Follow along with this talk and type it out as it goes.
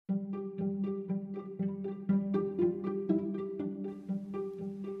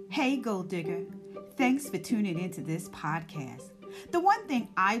Hey, Gold Digger. Thanks for tuning into this podcast. The one thing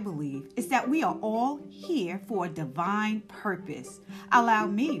I believe is that we are all here for a divine purpose. Allow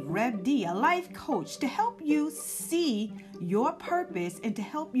me, Rev D, a life coach, to help you see your purpose and to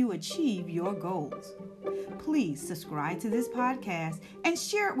help you achieve your goals. Please subscribe to this podcast and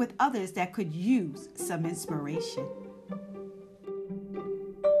share it with others that could use some inspiration.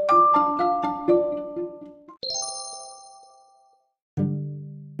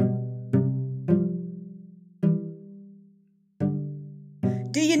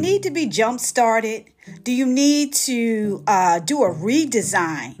 Do you need to be jump-started? Do you need to do a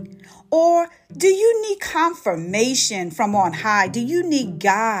redesign? Or do you need confirmation from on high? Do you need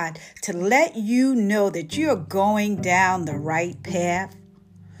God to let you know that you're going down the right path?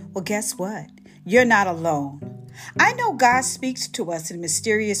 Well, guess what? You're not alone. I know God speaks to us in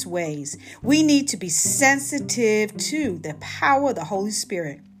mysterious ways. We need to be sensitive to the power of the Holy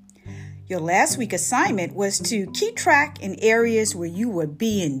Spirit. Your last week assignment was to keep track in areas where you were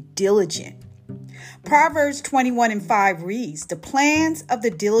being diligent. Proverbs 21:5 reads, "The plans of the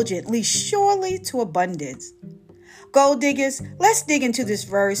diligent lead surely to abundance." Gold diggers, let's dig into this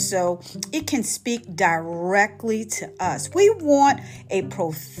verse so it can speak directly to us. We want a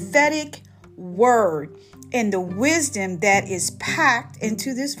prophetic word and the wisdom that is packed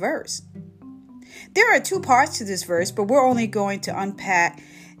into this verse. There are two parts to this verse, but we're only going to unpack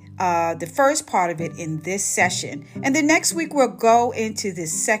the first part of it in this session. And then next week, we'll go into the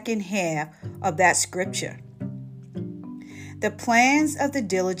second half of that scripture. The plans of the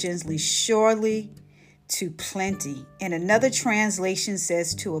diligent lead surely to plenty. And another translation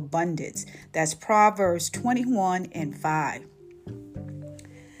says to abundance. That's Proverbs 21:5.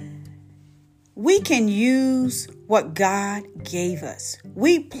 We can use what God gave us.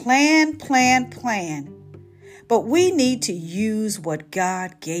 We plan. But we need to use what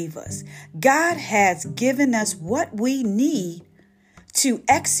God gave us. God has given us what we need to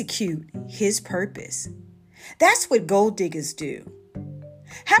execute His purpose. That's what gold diggers do.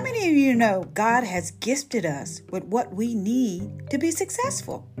 How many of you know God has gifted us with what we need to be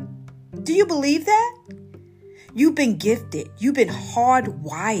successful? Do you believe that? You've been gifted. You've been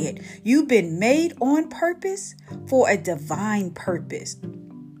hardwired. You've been made on purpose for a divine purpose.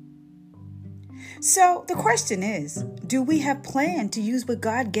 So the question is, do we have planned to use what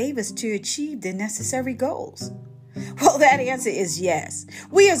God gave us to achieve the necessary goals? Well, that answer is yes.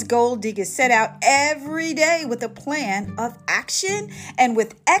 We as gold diggers set out every day with a plan of action and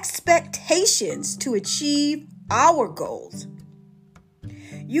with expectations to achieve our goals.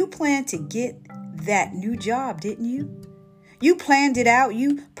 You planned to get that new job, didn't you? You planned it out.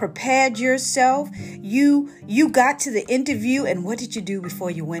 You prepared yourself. You got to the interview, and what did you do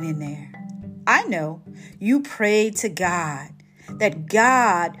before you went in there? I know you prayed to God that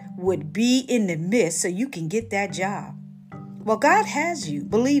God would be in the midst so you can get that job. Well, God has you.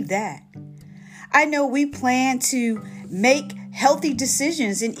 Believe that. I know we plan to make healthy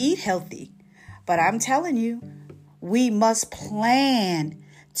decisions and eat healthy. But I'm telling you, we must plan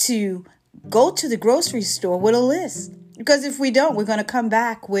to go to the grocery store with a list. Because if we don't, we're going to come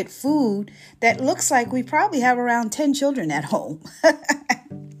back with food that looks like we probably have around 10 children at home.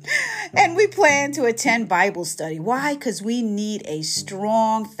 And we plan to attend Bible study. Why? Because we need a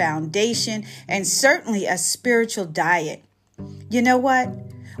strong foundation and certainly a spiritual diet. You know what?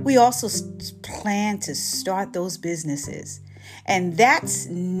 We also plan to start those businesses. And that's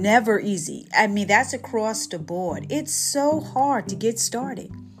never easy. I mean, that's across the board. It's so hard to get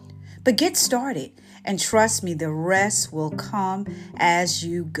started. But get started. And trust me, the rest will come as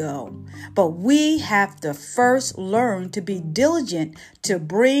you go. But we have to first learn to be diligent to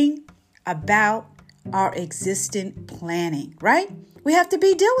bring about our existing planning, right? We have to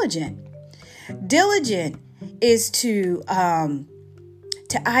be diligent. Diligent is to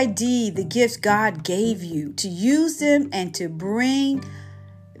ID the gifts God gave you, to use them and to bring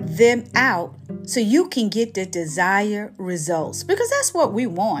them out so you can get the desired results, because that's what we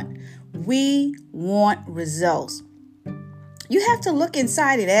want. We want results. You have to look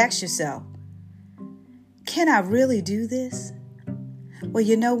inside and ask yourself, can I really do this? Well,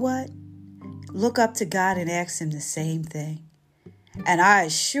 you know what? Look up to God and ask Him the same thing. And I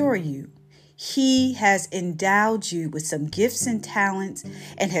assure you, He has endowed you with some gifts and talents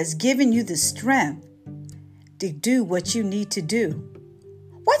and has given you the strength to do what you need to do.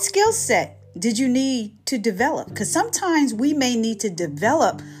 What skill set did you need to develop? Because sometimes we may need to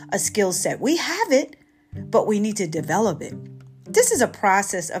develop a skill set. We have it, but we need to develop it. This is a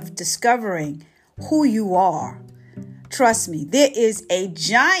process of discovering who you are. Trust me, there is a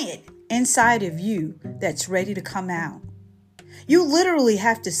giant inside of you that's ready to come out. You literally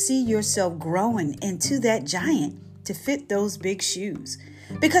have to see yourself growing into that giant to fit those big shoes,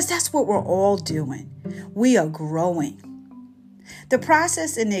 because that's what we're all doing. We are growing. The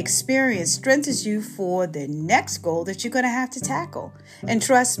process and the experience strengthens you for the next goal that you're going to have to tackle. And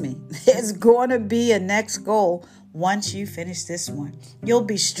trust me, there's going to be a next goal once you finish this one. You'll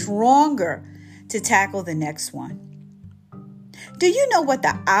be stronger to tackle the next one. Do you know what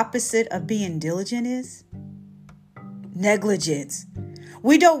the opposite of being diligent is? Negligence.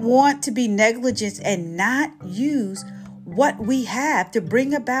 We don't want to be negligent and not use what we have to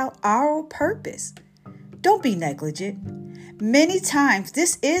bring about our purpose. Don't be negligent. Many times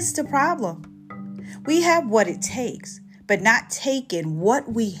this is the problem. We have what it takes, but not taking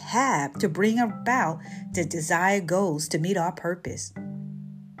what we have to bring about the desired goals to meet our purpose.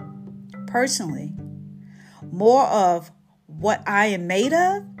 Personally, more of what I am made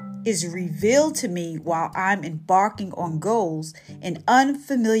of is revealed to me while I'm embarking on goals in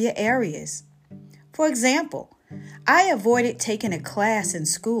unfamiliar areas. For example, I avoided taking a class in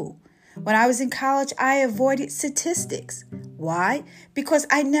school. When I was in college, I avoided statistics. Why? Because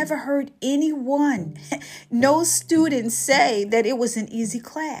I never heard anyone, no students say that it was an easy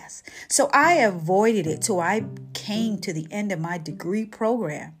class. So I avoided it till I came to the end of my degree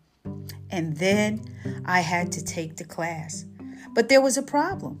program. And then I had to take the class. But there was a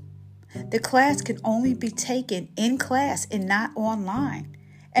problem. The class could only be taken in class and not online.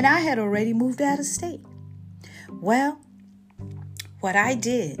 And I had already moved out of state. Well, what I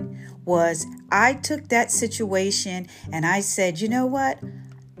did was I took that situation and I said, you know what?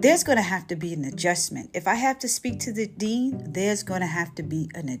 There's going to have to be an adjustment. If I have to speak to the dean, there's going to have to be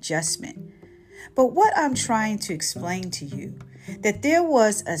an adjustment. But what I'm trying to explain to you, that there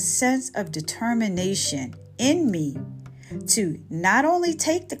was a sense of determination in me to not only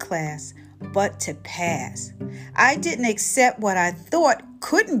take the class, but to pass. I didn't accept what I thought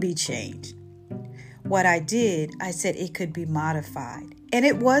couldn't be changed. What I did, I said it could be modified. And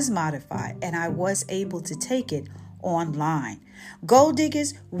it was modified, and I was able to take it online. Gold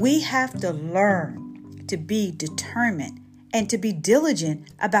diggers, we have to learn to be determined and to be diligent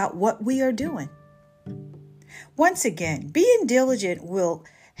about what we are doing. Once again, being diligent will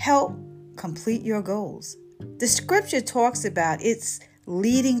help complete your goals. The scripture talks about it's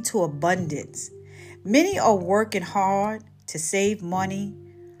leading to abundance. Many are working hard to save money,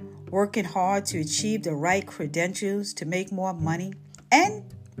 working hard to achieve the right credentials to make more money, and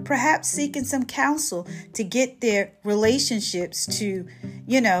perhaps seeking some counsel to get their relationships to,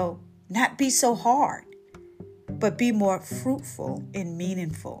 not be so hard, but be more fruitful and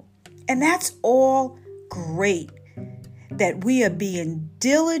meaningful. And that's all great, that we are being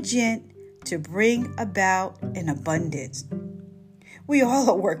diligent to bring about an abundance. We all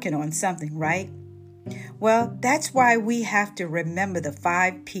are working on something, right? Well, that's why we have to remember the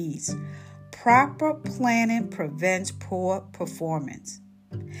 5 P's. Proper planning prevents poor performance.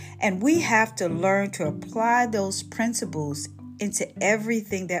 And we have to learn to apply those principles into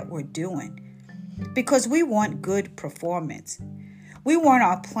everything that we're doing, because we want good performance. We want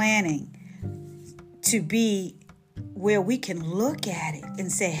our planning to be where we can look at it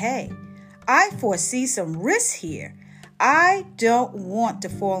and say, hey, I foresee some risks here. I don't want to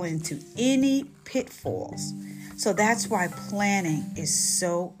fall into any pitfalls. So that's why planning is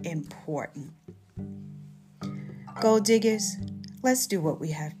so important. Gold diggers, let's do what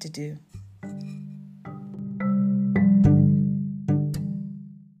we have to do.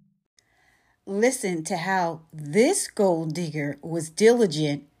 Listen to how this gold digger was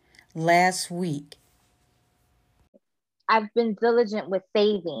diligent last week. I've been diligent with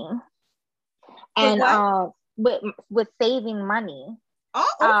saving and with saving money. Oh,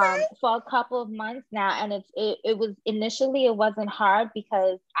 okay. For a couple of months now, and it was initially, it wasn't hard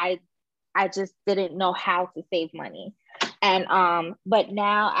because I just didn't know how to save money, and but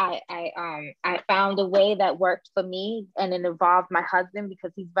now I found a way that worked for me, and it involved my husband,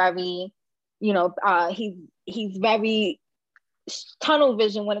 because he's very, he's very tunnel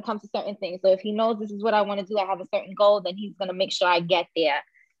vision when it comes to certain things. So if he knows this is what I want to do, I have a certain goal, then he's gonna make sure I get there.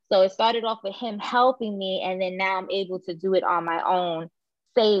 So it started off with him helping me, and then now I'm able to do it on my own,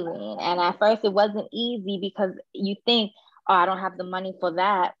 saving. And at first it wasn't easy, because you think, oh, I don't have the money for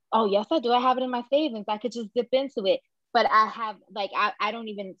that. Oh, yes, I do. I have it in my savings. I could just dip into it. But I have, I don't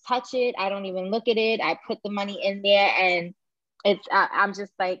even touch it. I don't even look at it. I put the money in there, and I'm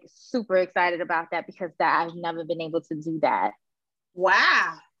just super excited about that, because I've never been able to do that.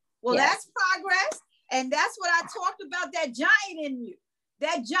 Wow. Well, Yes. That's progress. And that's what I talked about, that giant in you.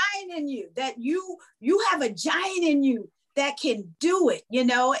 That giant in you, that you have a giant in you that can do it,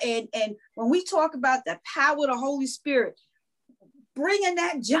 and when we talk about the power of the Holy Spirit, bringing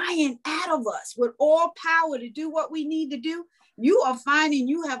that giant out of us with all power to do what we need to do, you are finding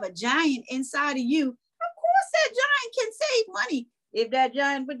you have a giant inside of you. Of course, that giant can save money if that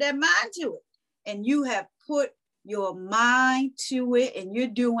giant put that mind to it. And you have put your mind to it, and you're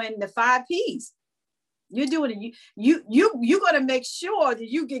doing the 5 P's. You're doing it. You're going to make sure that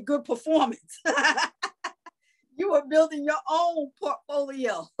you get good performance. You are building your own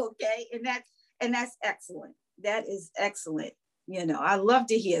portfolio, okay? And that's excellent. That is excellent. You know, I love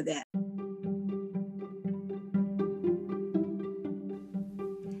to hear that.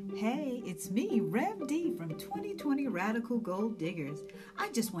 Hey, it's me, Rev D from 2020 Radical Gold Diggers. I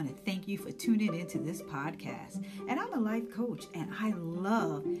just want to thank you for tuning into this podcast. And I'm a life coach, and I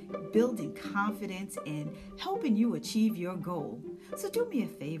love building confidence and helping you achieve your goal. So do me a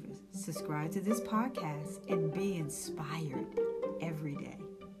favor, subscribe to this podcast and be inspired every day.